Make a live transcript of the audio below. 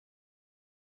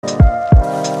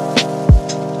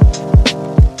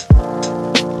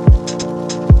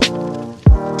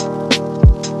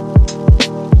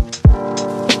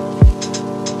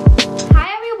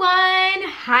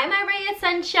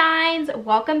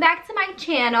welcome back to my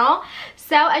channel.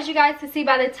 So as you guys can see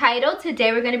by the title,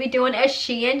 today we're going to be doing a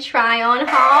SHEIN try on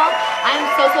haul.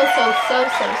 I'm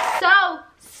so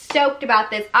stoked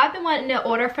about this. I've been wanting to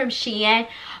order from SHEIN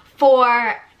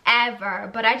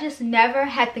forever, but I just never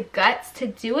had the guts to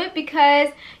do it because,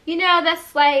 you know,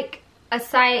 that's like a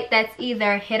site that's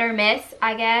either hit or miss,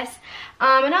 I guess.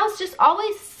 And I was just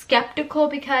always skeptical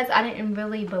because I didn't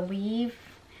really believe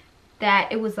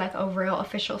that it was like a real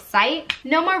official site.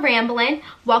 No more rambling.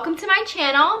 Welcome to my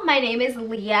channel. My name is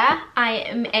Leah. I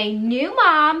am a new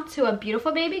mom to a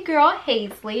beautiful baby girl,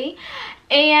 Hazley.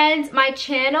 And my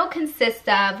channel consists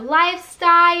of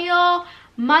lifestyle,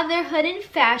 motherhood, and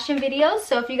fashion videos.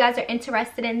 So if you guys are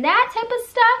interested in that type of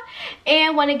stuff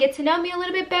and want to get to know me a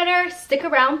little bit better, stick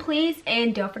around please,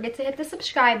 and don't forget to hit the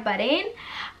subscribe button.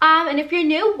 And if you're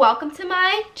new, welcome to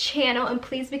my channel and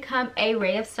please become a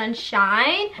ray of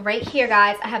sunshine. Right here,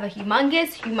 guys, I have a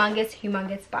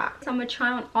humongous box. So I'm gonna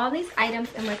try on all these items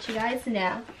and let you guys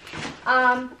know.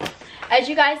 As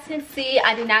you guys can see,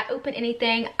 I did not open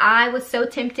anything. I was so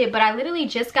tempted, but I literally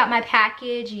just got my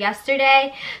package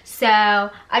yesterday. So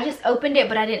I just opened it,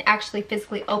 but I didn't actually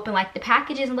physically open like the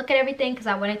packages and look at everything because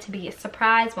I wanted it to be a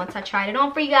surprise once I tried it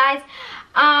on for you guys.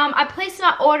 I placed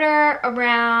my order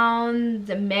around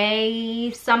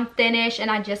May something-ish, and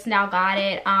I just now got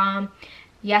it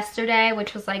yesterday,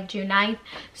 which was like June 9th.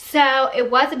 So it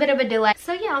was a bit of a delay.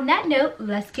 So yeah, on that note,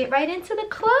 let's get right into the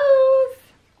clothes.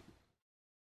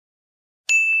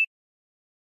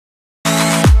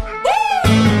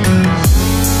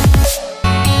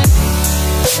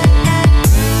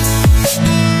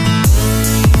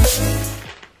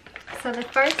 So the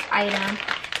first item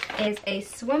is a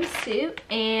swimsuit,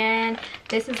 and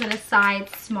this is in a size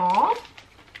small.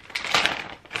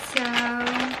 So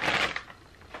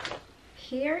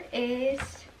here is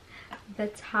the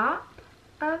top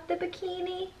of the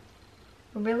bikini.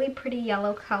 Really pretty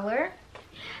yellow color.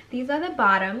 These are the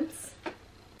bottoms.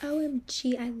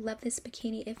 OMG, I love this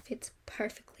bikini. It fits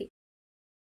perfectly.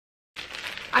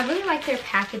 I really like their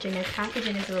packaging. Their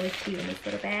packaging is really cute in these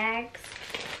little bags.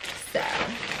 So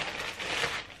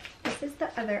this is the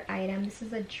other item. This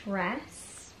is a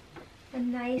dress. A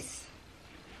nice,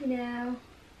 you know,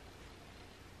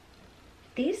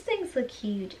 these things look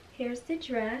huge. Here's the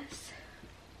dress.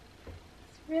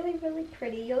 It's really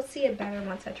pretty. You'll see it better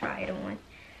once I try it on.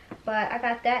 But I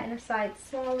got that in a size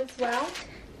small as well.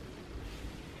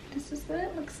 This is what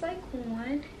it looks like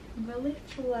on. Really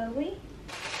flowy.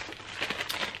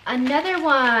 Another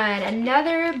one,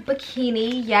 another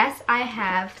bikini. Yes, I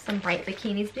have some bright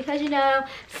bikinis because, you know,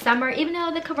 summer, even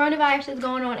though the coronavirus is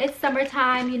going on, it's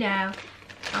summertime, you know.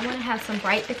 I want to have some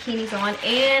bright bikinis on,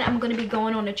 and I'm going to be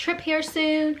going on a trip here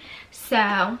soon.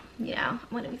 So, you know,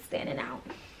 I want to be standing out.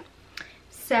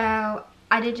 So,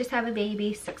 I did just have a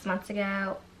baby 6 months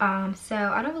ago. So,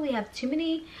 I don't really have too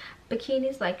many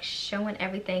bikinis like showing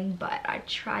everything, but I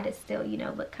try to still, you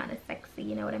know, look kind of sexy,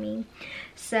 you know what I mean?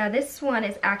 So this one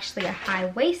is actually a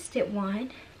high-waisted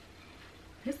one.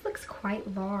 This looks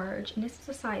quite large, and this is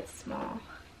a size small,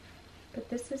 but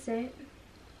this is it.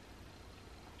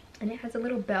 And it has a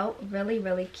little belt.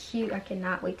 Really cute. I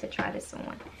cannot wait to try this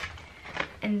on.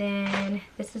 And then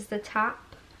this is the top,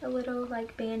 a little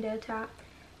like bandeau top,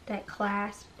 that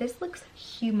clasp. This looks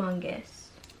humongous.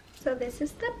 So this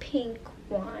is the pink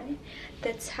one.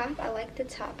 The top, I like the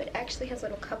top. It actually has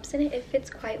little cups in it. It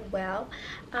fits quite well.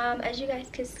 As you guys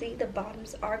can see, the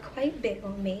bottoms are quite big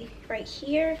on me right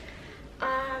here.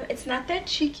 It's not that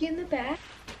cheeky in the back.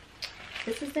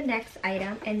 This is the next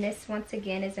item, and this once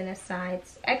again is in a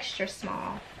size extra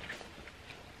small.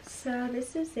 So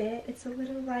this is it. It's a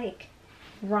little like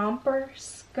romper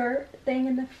skirt thing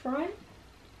in the front.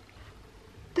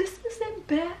 This isn't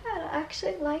bad. I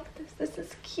actually like this. This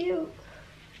is cute.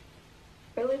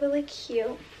 Really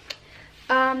cute.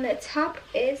 The top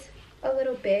is a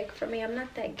little big for me. I'm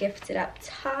not that gifted up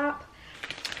top.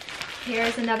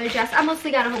 Here's another dress. I mostly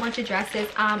got a whole bunch of dresses.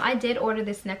 I did order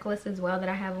this necklace as well that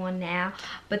I have on now,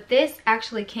 but this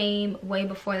actually came way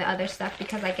before the other stuff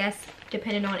because I guess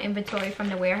depending on inventory from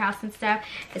the warehouse and stuff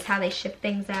is how they ship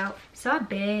things out. So I've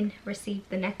been received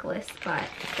the necklace, but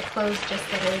the clothes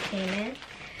just literally came in.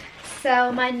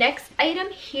 So my next item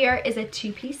here is a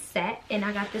two-piece set, and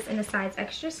I got this in a size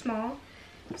extra small.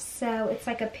 So it's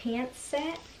like a pants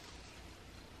set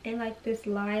in like this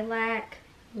lilac,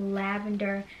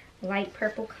 lavender, light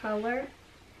purple color.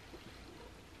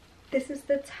 This is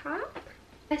the top.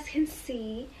 As you can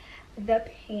see, the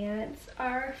pants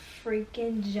are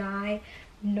freaking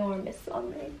ginormous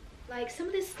on me. Like, some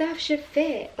of this stuff should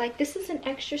fit. Like, this is an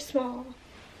extra small,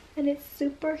 and it's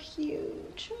super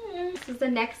huge. This is the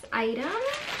next item.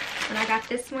 And I got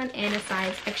this one in a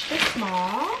size extra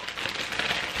small.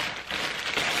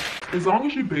 As long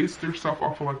as you base yourself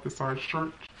off of like the size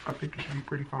shirt, I think it should be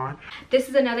pretty fine. This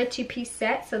is another 2-piece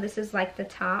set, so this is like the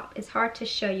top. It's hard to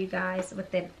show you guys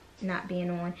with it not being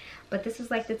on, but this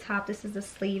is like the top, this is the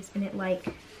sleeves, and it like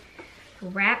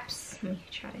wraps. Let me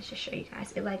try to just show you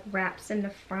guys. It like wraps in the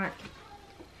front,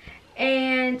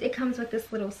 and it comes with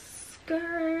this little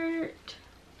skirt.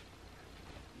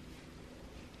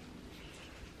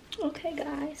 Okay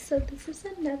guys, so this is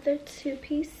another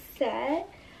 2-piece set.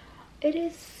 It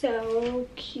is so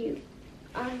cute.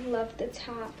 I love the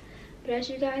top, but as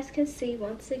you guys can see,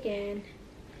 once again,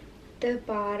 the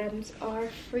bottoms are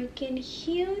freaking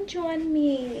huge on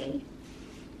me.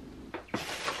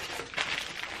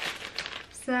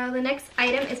 So the next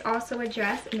item is also a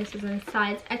dress, and this is in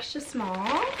size extra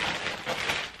small.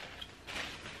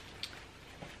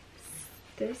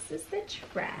 This is the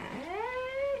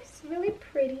dress, really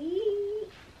pretty.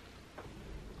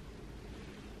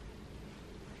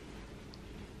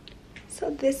 So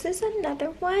this is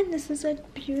another one. This is a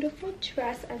beautiful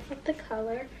dress. I love the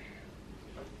color.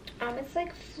 It's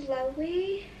like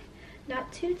flowy,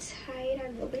 not too tight. I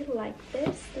really like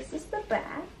this. This is the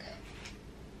back.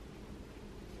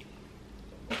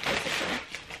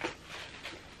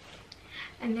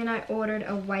 And then I ordered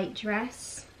a white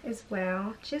dress as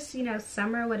well. Just, you know,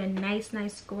 summer with a nice,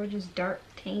 gorgeous dark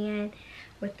tan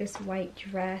with this white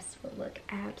dress would look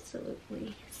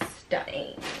absolutely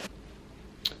stunning.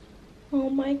 Oh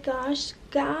my gosh,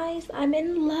 guys, I'm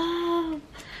in love.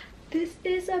 This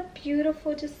is a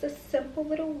beautiful, just a simple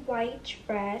little white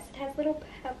dress. It has little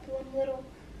peplum, little,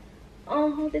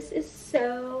 oh, this is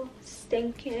so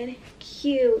stinking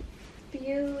cute.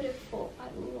 Beautiful. I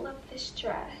love this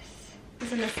dress.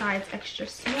 This is in a size extra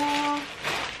small.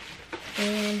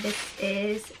 And this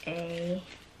is a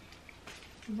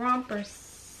romper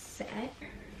set.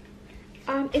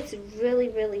 It's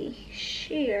really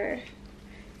sheer.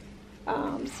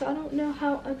 So I don't know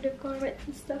how undergarments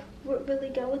and stuff would really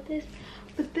go with this,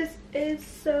 but this is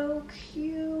so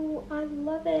cute. I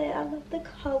love it. I love the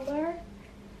color.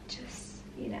 Just,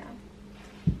 you know.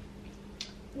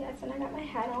 Yes, and I got my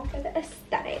hat on for the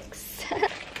aesthetics.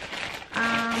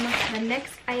 The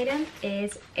next item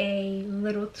is a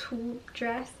little tulle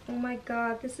dress. Oh my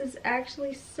god, this is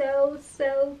actually so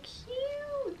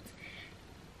cute.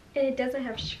 And it doesn't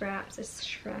have straps, it's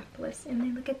strapless. And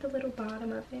then look at the little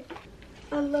bottom of it.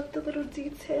 I love the little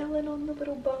detailing on the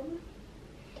little bum.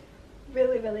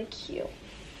 Really cute.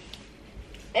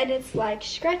 And it's like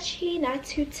stretchy, not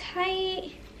too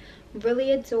tight.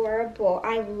 Really adorable.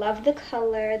 I love the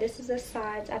color. This is a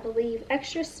size, I believe,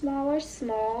 extra small or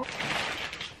small.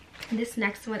 This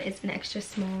next one is an extra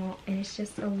small, and it's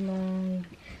just a long,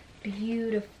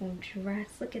 beautiful dress.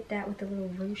 Look at that with the little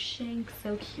ruching.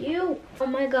 So cute. Oh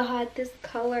my god, this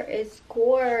color is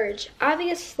gorge.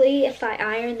 Obviously, if I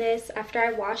iron this after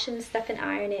I wash and stuff and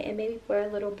iron it and maybe wear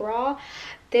a little bra,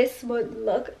 this would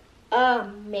look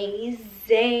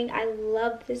amazing. I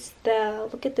love this though.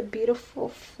 Look at the beautiful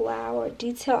flower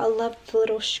detail. I love the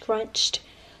little scrunched,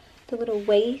 the little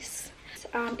waist.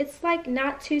 It's like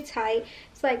not too tight.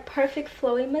 It's like perfect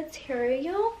flowy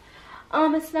material.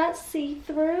 It's not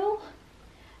see-through.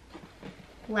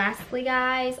 Lastly,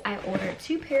 guys, I ordered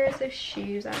 2 pairs of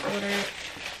shoes. I ordered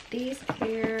these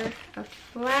pair of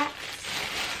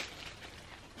flats.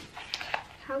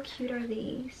 How cute are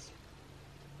these?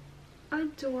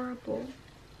 Adorable.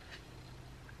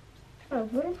 A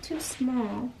little too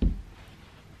small.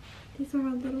 These are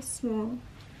a little small.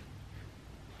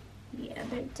 Yeah,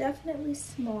 they're definitely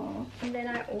small. And then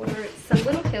I ordered some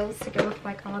little heels to go with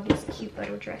like all these cute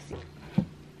little dresses.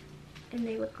 And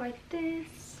they look like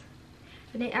this.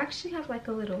 And they actually have like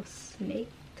a little snake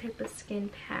type of skin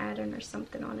pattern or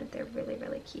something on it. They're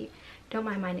really cute. Don't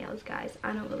mind my nails, guys.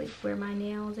 I don't really wear my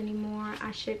nails anymore.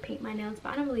 I should paint my nails,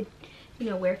 but I don't really, you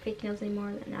know, wear fake nails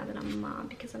anymore now that I'm a mom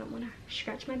because I don't want to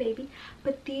scratch my baby.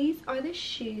 But these are the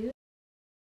shoes.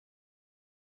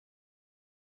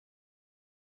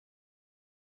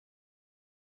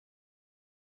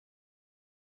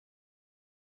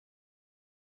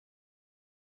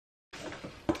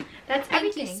 That's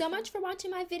everything. Thank you so much for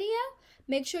watching my video.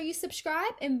 Make sure you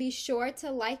subscribe and be sure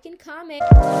to like and comment.